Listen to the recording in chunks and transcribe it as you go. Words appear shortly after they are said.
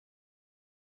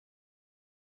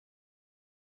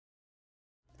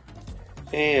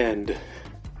And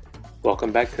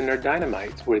welcome back to Nerd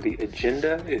Dynamite, where the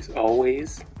agenda is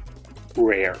always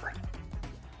rare.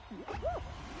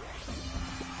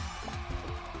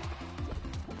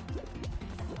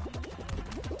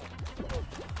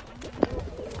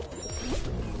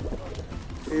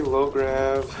 Okay, low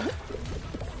grab.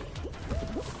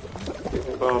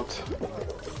 Getting bumped.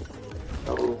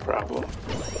 No problem.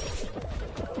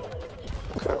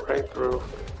 Cut right through.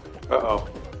 Uh-oh.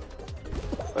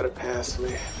 Let it pass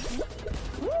me.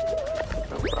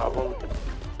 No problem.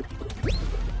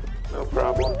 No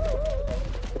problem.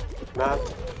 Not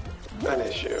an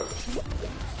issue.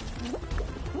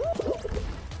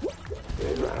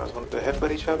 These rhinos want to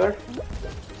headbutt each other.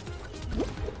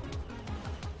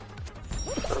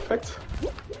 Perfect.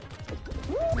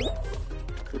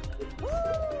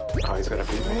 Oh, he's gonna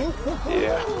beat me.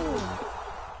 Yeah.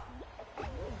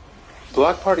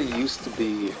 Block Party used to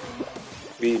be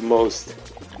the most,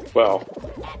 well,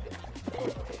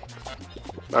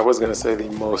 I was gonna say the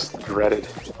most dreaded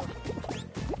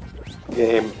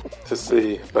game to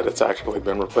see, but it's actually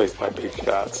been replaced by Big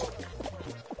Shots.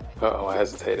 Uh-oh, I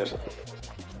hesitated.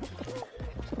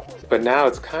 But now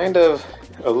it's kind of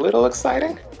a little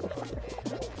exciting,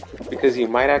 because you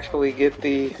might actually get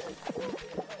the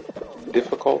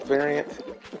difficult variant.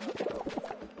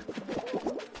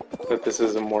 But this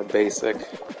is a more basic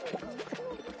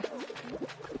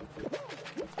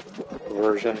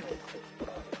version.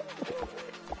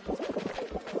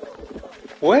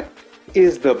 What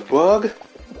is the bug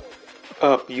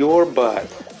up your butt?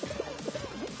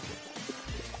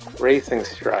 Racing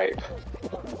Stripe.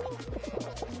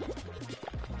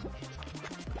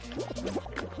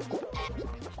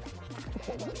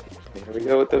 Here we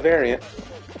go with the variant.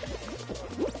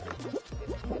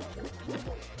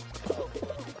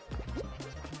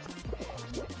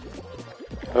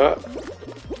 Up.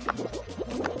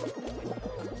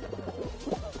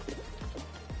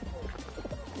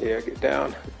 Yeah, get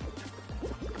down.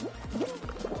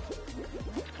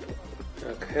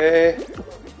 Okay.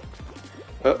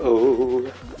 Uh-oh.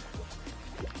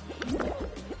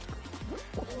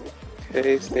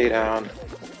 Okay, stay down.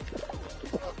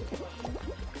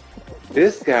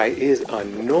 This guy is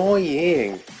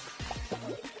annoying.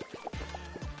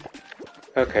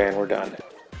 Okay, and we're done.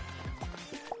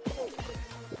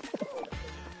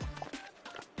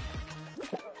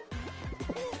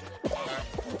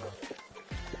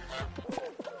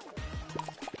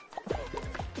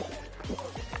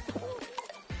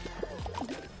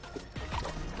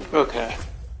 Okay.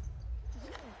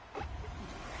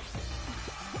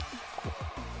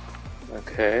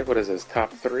 Okay, what is this,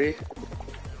 top 3?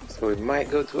 So we might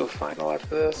go to a final after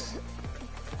this.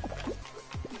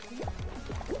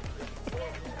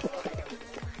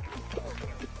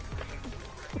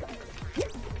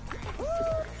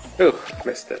 Ooh,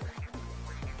 missed it.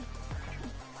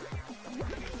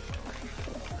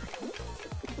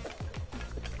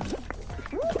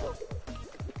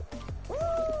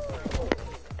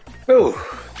 Ooh.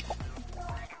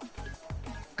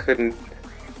 Couldn't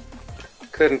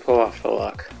pull off the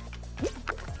luck.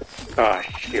 Ah,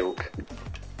 shoot.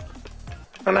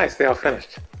 Oh, nice, they all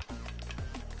finished.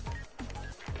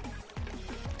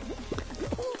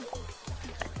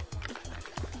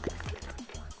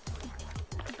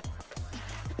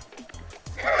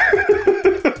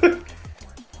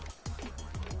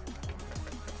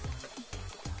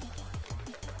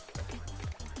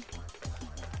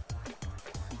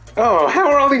 Oh,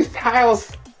 how are all these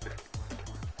tiles?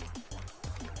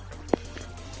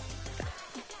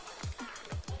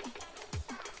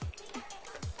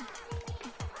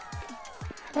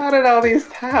 How did all these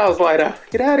tiles light up?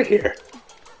 Get out of here.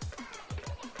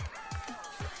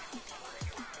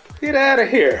 Get out of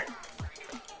here.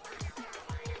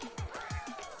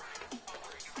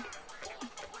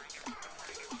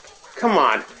 Come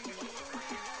on.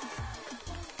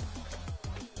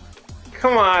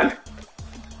 Come on.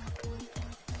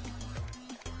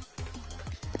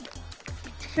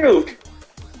 Shoot.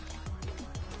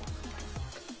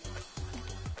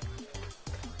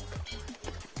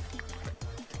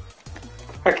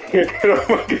 I can't get him.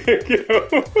 I can't get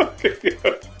him. I can't get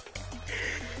him.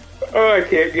 Oh, I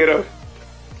can't get him.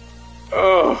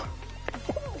 Oh.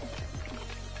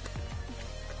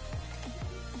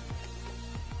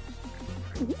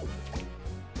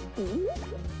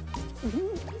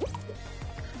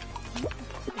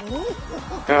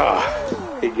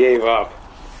 Ah, he gave up.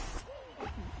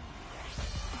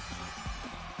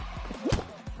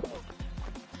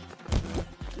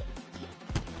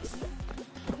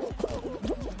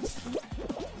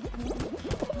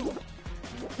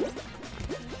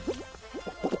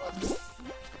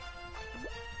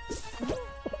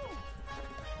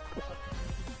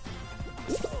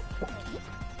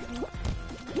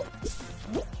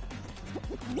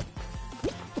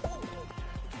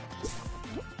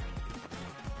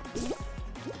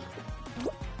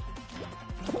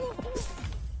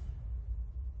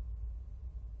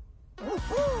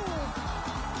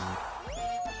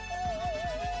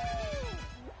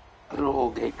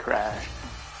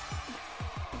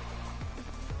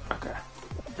 Okay.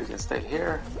 We can stay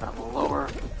here. That will lower.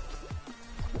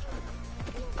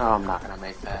 Oh, I'm not gonna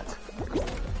make that.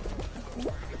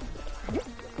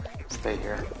 Stay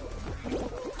here.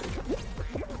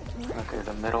 Okay,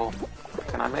 the middle.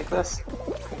 Can I make this?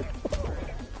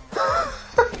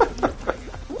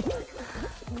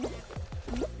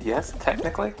 Yes,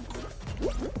 technically.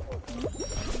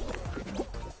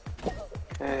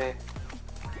 Okay.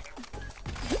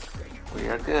 We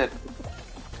are good.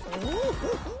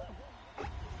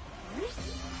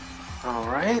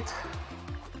 Alright.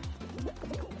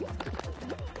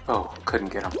 Oh,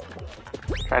 couldn't get him.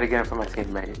 Try to get him for my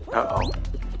teammate. Uh-oh.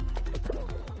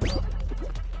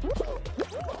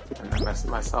 And I messed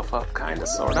myself up, kinda,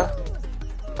 sorta.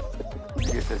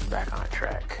 Let's get this back on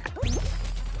track.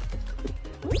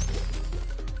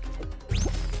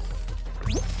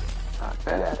 Not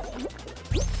bad.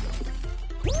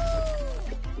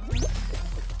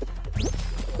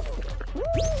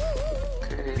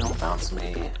 Okay, don't bounce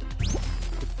me.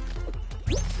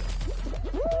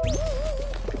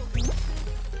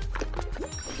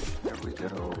 There we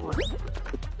go.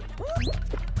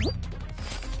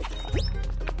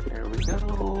 There we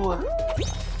go.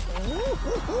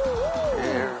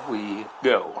 There we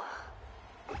go.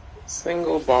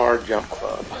 Single bar jump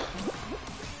club.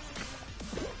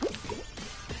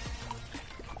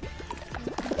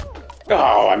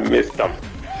 Oh, I missed him.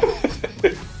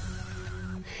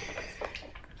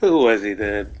 Who was he?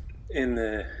 In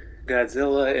the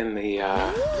Godzilla in the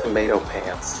tomato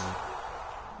pants.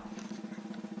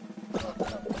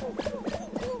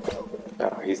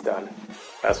 Oh, he's done.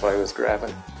 That's why he was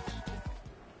grabbing.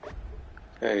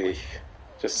 Hey,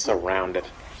 just surrounded.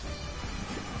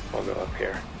 We'll go up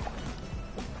here.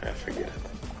 I forget it.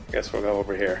 Guess we'll go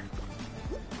over here.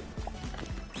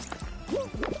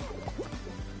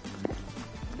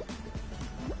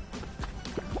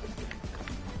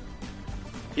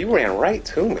 You ran right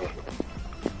to me.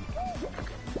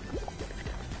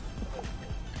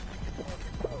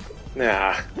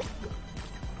 Nah.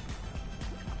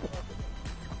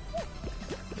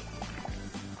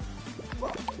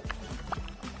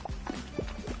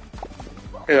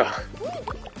 Ugh.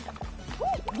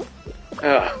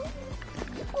 Ugh.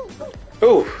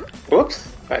 Ooh.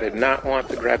 Whoops. I did not want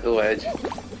to grab the ledge.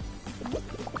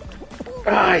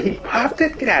 Ah, he popped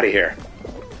it? Get out of here.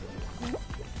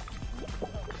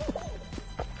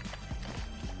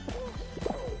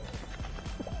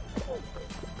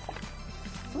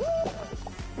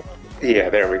 Yeah,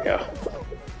 there we go.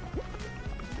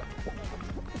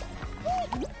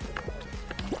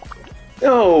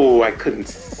 Oh, I couldn't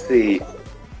see.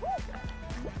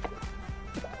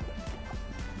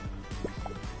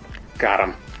 Got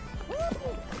him.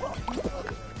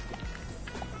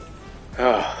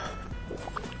 Oh.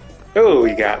 Oh,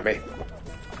 he got me.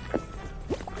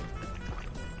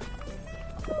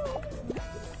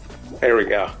 There we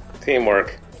go.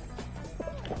 Teamwork.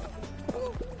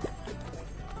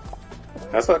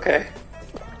 That's okay.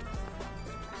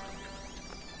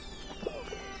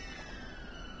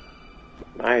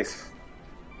 Nice.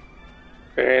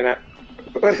 Very nice.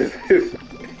 What is this?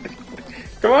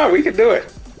 Come on, we can do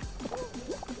it.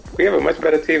 We have a much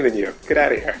better team than you. Get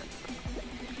out of here.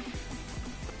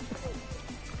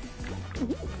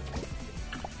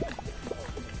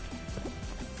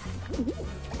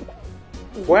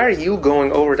 Why are you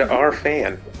going over to our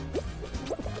fan?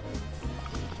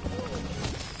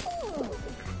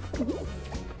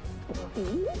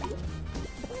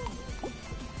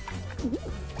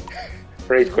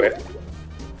 Rage quit.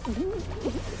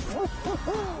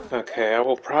 Okay, I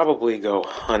will probably go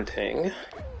hunting.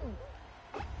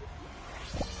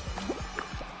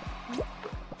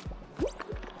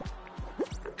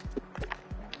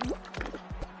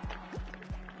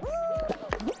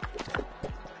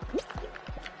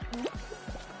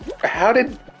 How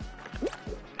did...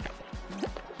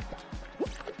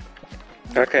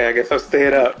 Okay, I guess I'm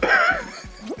staying up.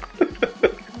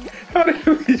 How did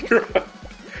we drop?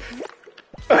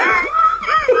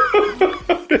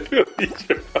 How did we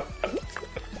drop?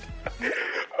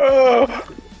 Oh.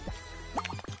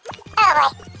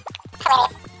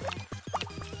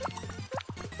 Oh boy.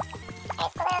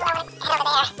 Hilarious.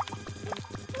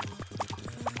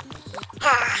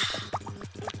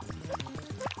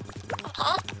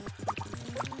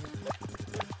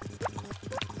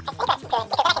 There's blue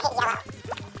over there.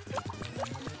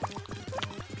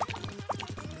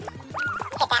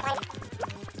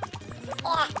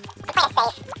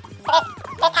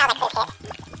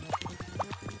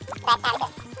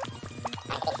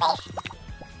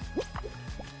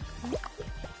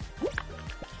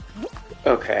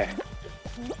 Okay.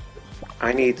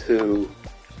 I need to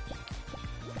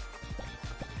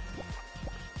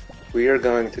we are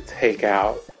going to take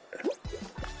out...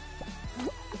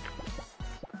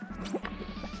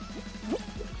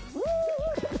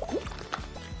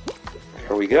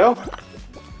 There we go.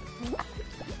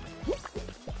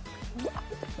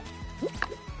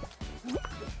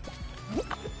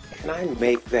 Can I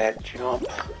make that jump?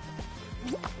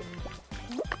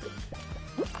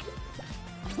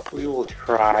 We will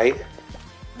try.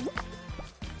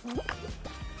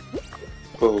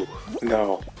 Oh,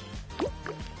 no.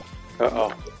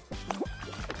 Uh-oh.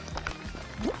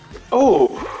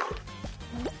 Oh!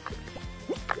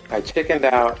 I chickened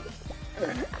out.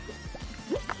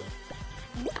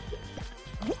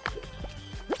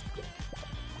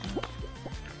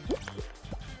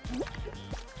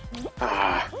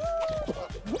 Ah.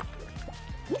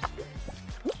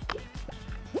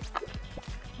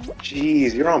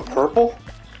 Jeez, you're on purple?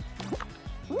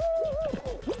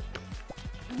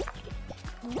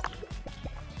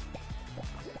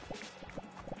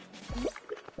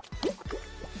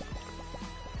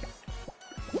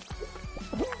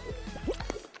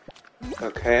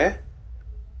 Okay.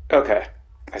 Okay.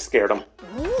 I scared him.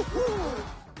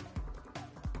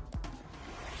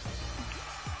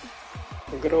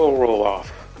 Good old roll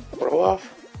off. Roll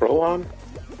off? Roll on?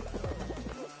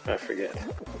 I forget.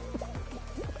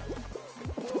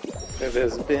 It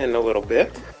has been a little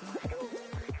bit.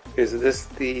 Is this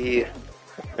the...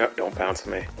 No, don't bounce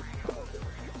me.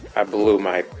 I blew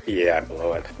my... Yeah, I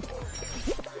blew it.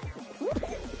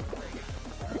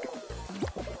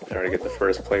 In order to get the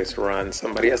first place run,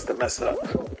 somebody has to mess up.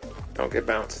 Don't get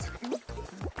bounced.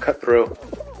 Cut through.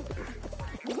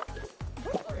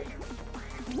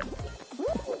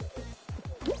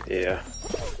 Yeah.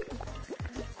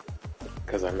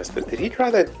 Because I missed it. Did he try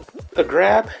the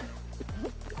grab?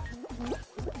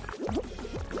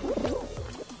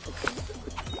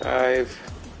 Five.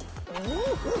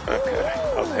 Okay,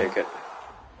 I'll take it.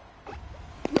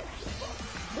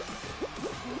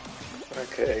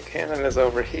 Okay, cannon is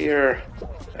over here,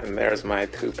 and there's my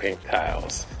 2 pink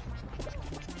tiles.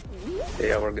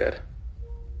 Yeah, we're good.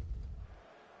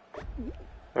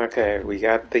 Okay, we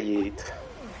got the yeet.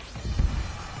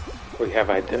 We have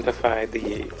identified the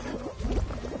yeet.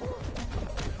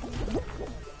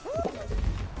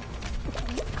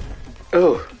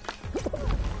 Oh!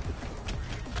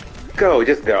 Go,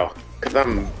 just go, because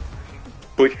I'm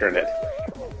butchering it.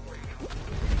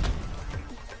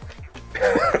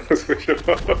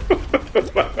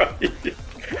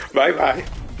 Bye-bye.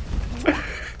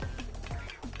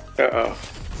 Uh-oh.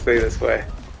 Stay this way.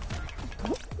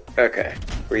 Okay,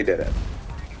 we did it.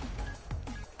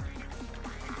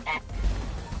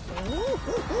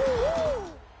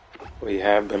 We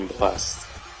have been blessed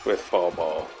with Fall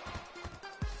Ball.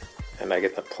 And I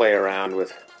get to play around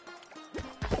with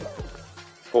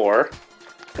 4.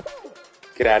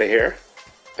 Get out of here.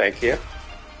 Thank you.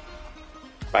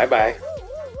 Bye-bye.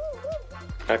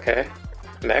 Okay.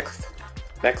 Next.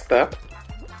 Next up.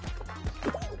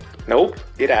 Nope.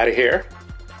 Get out of here.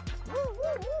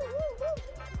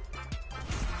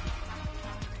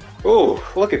 Ooh,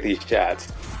 look at these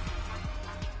shots.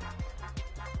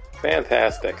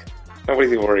 Fantastic.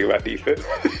 Nobody's even worried about defense.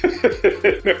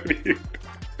 Nobody.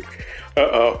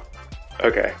 Uh-oh.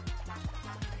 Okay.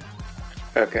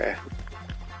 Okay.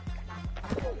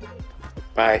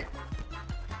 Bye.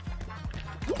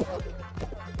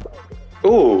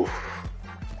 Ooh.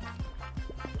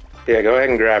 Yeah, go ahead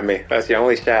and grab me. That's the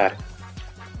only shot.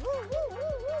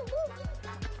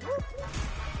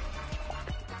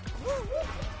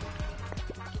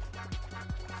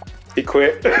 He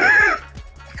quit.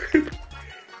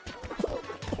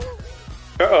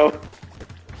 Uh-oh.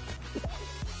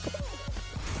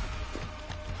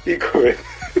 He quit.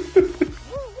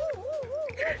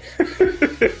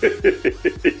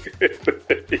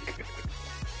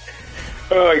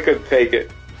 Oh, I couldn't take it.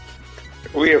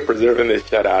 We are preserving this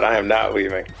shutout. I am not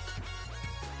leaving.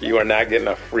 You are not getting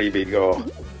a freebie goal.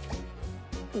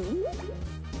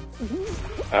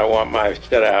 I want my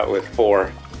shutout with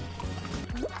 4.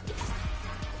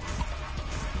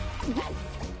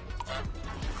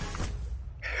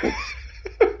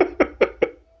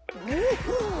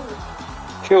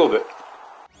 Killed it.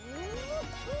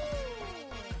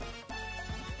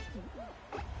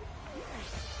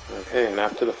 Okay, and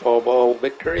after the Fall Ball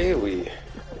victory, we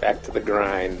back to the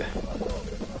grind.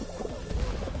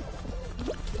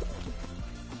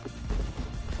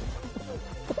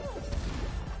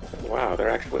 Wow, they're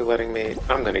actually letting me...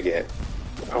 I'm gonna get...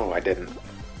 Oh, I didn't.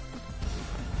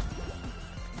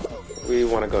 We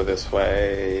want to go this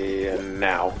way, and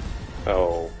now.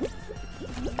 Oh.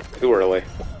 Too early.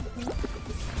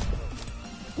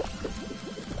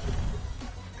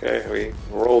 Okay, we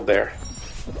rolled there.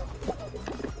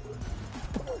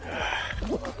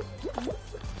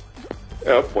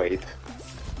 Oh, wait.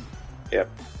 Yep.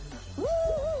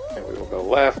 And we will go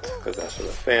left, because that's where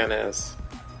the fan is.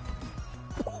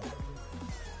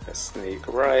 Let's sneak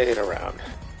right around.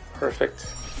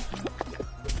 Perfect.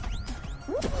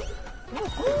 And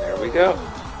there we go.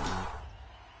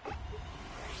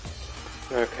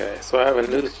 Okay, so I have a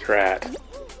new strat.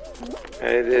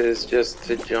 And it is just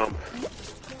to jump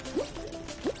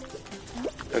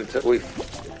until we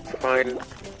find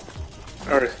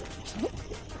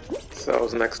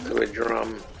ourselves next to a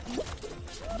drum.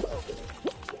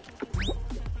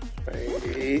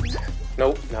 Wait.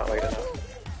 Nope, not late enough.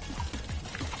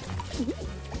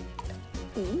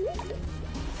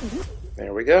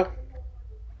 There we go.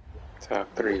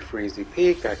 Top 3 Freezy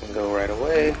Peak. I can go right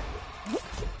away.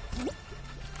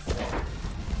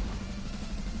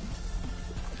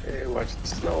 Okay, watch the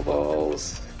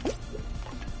snowballs.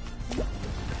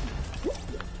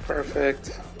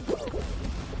 Perfect.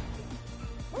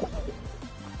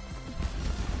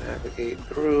 Navigate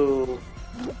through.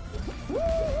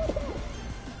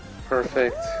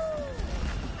 Perfect.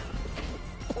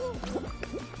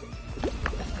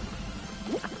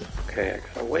 Okay, I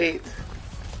gotta wait.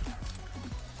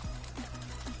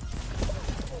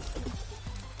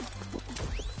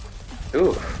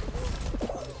 Ooh.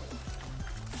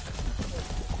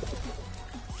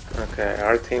 Okay,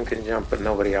 our team can jump, but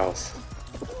nobody else.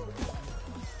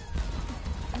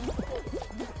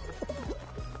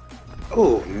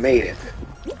 Ooh, made it.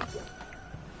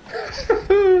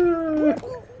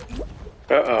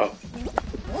 Uh-oh.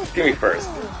 Give me first.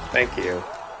 Thank you.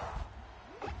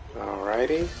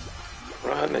 Alrighty.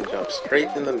 Run and jump straight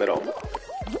in the middle.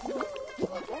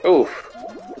 Oof.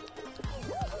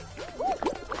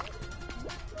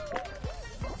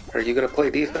 Are you gonna play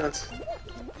defense?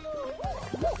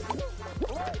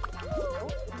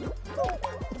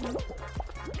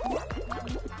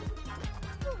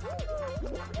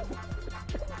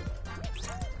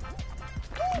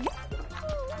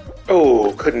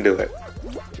 Oh, couldn't do it.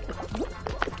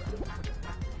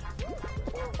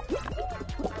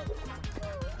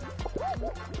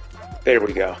 There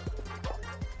we go.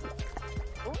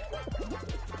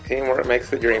 Teamwork makes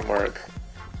the dream work.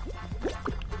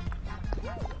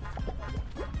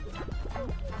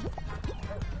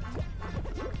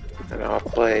 And I'll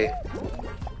play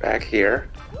back here.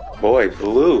 Boy,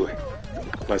 blue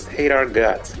must hate our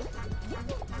guts.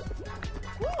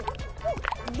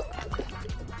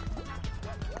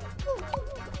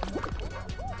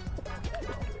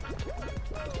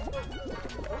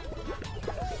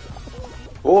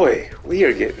 Boy, we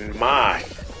are getting mine.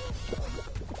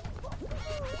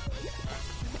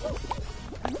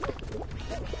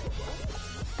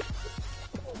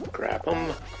 Grab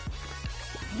them.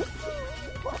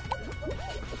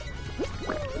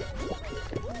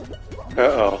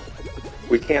 Uh-oh.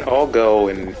 We can't all go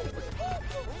and...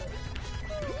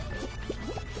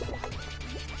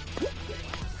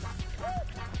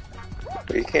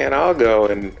 We can't all go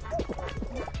and...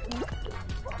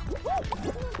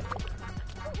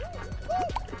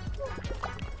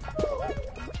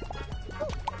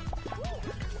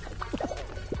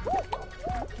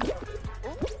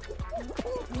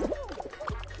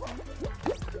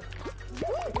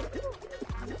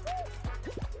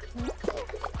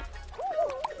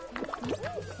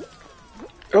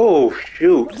 Oh,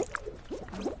 shoot.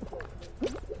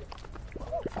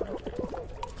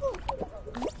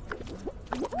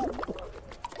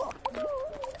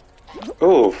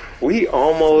 Oh, we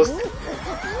almost...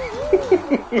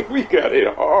 we got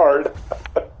it hard.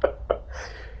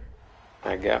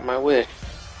 I got my wish.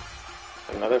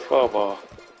 Another fall ball.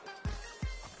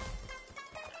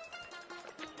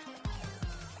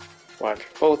 Watch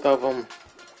both of them.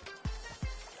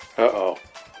 Uh-oh.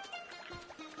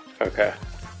 Okay.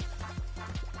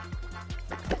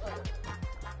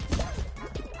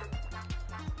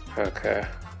 Okay.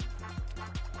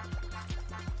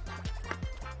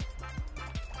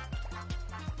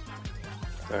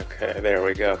 Okay, there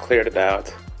we go. Cleared it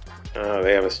out. Oh,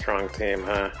 they have a strong team,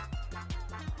 huh?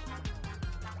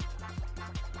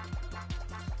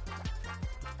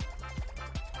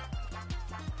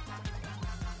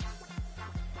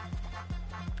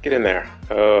 Get in there.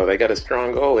 Oh, they got a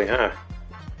strong goalie, huh?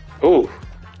 Ooh.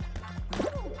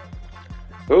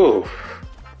 Ooh.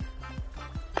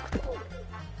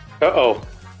 Uh-oh.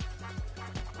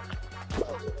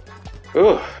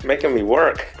 Ooh, making me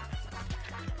work.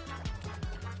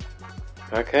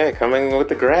 Okay, coming with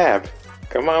the grab.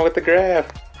 Come on with the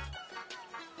grab.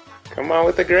 Come on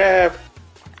with the grab.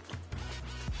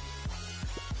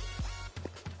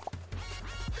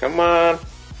 Come on.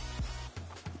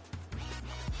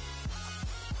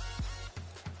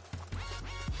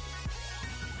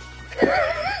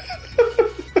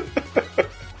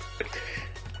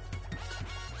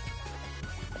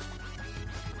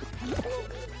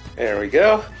 There we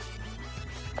go.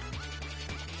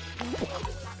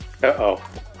 Uh-oh.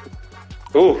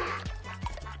 Ooh.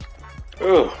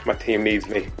 Ooh, my team needs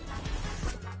me.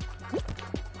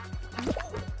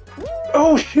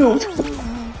 Oh, shoot!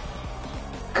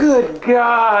 Good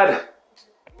God!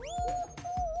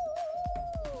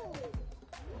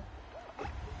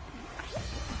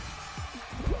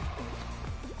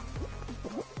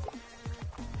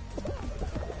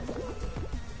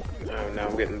 Oh, now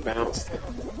I'm getting bounced.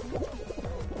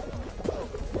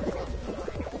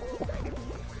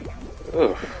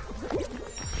 Ooh.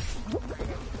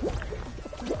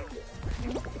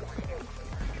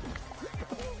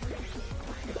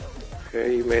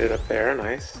 Okay, you made it up there.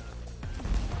 Nice.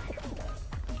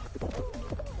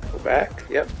 Go back.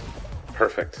 Yep.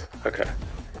 Perfect. Okay.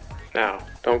 Now,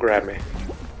 don't grab me.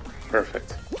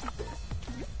 Perfect.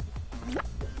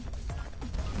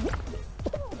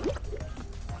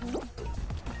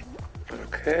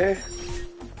 Okay.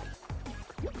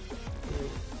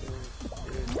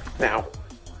 Now.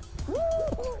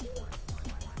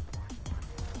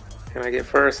 Can I get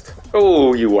first?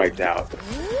 Oh, you wiped out.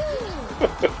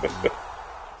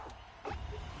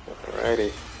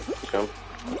 Alrighty. Jump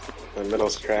the middle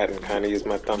strat and kind of use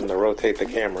my thumb to rotate the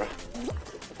camera.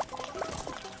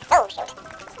 Oh, shoot.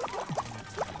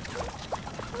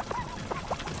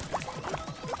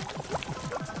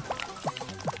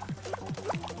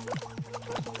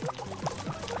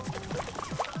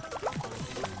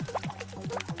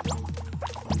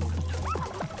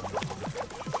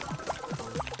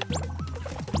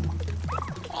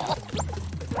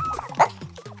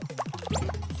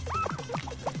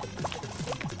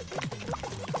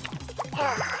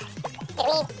 Did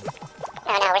we?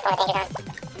 Oh no, we're still in danger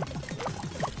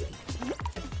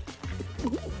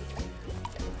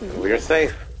zone. We're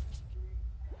safe.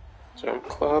 Jump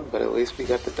club, but at least we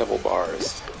got the double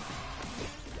bars.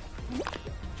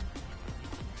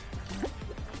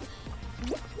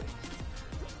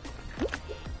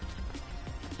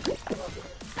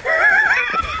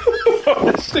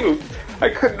 Oh, shoot! I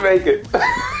couldn't make it.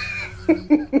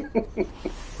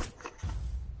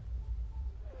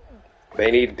 They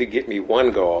need to get me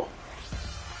one goal,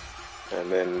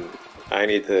 and then I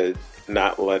need to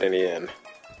not let any in.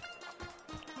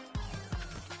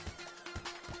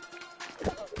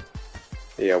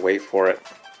 Yeah, wait for it.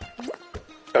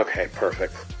 Okay,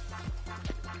 perfect.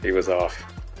 He was off.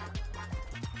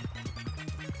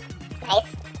 Nice.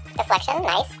 Deflection,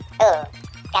 nice. Ooh,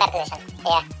 got out of position.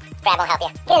 Yeah, grab will help you.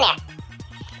 Get in there.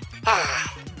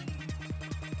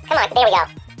 Come on, there we go.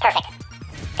 Perfect.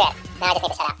 Good. Now I just need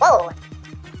to shut up. Whoa!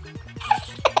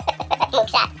 Mook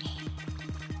shot.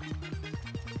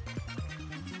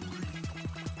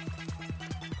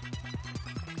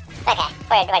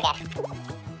 Okay, we're good.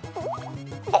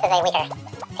 This is a weaker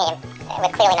team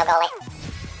with clearly no goalie.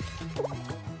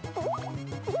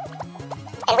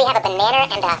 And we have a banana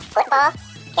and a football?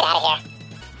 Get out of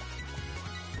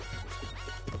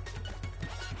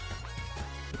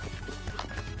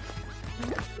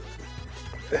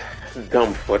here.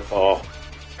 Dumb football.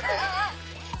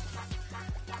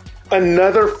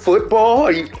 Another football?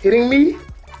 Are you kidding me?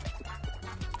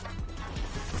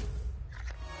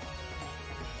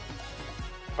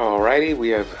 Alrighty, we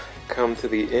have come to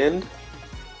the end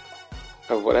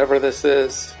of whatever this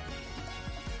is.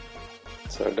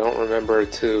 So don't remember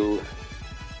to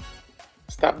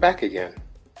stop back again.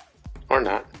 Or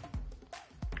not.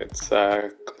 It's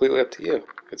completely up to you.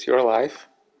 It's your life.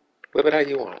 Live it how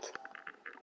you want.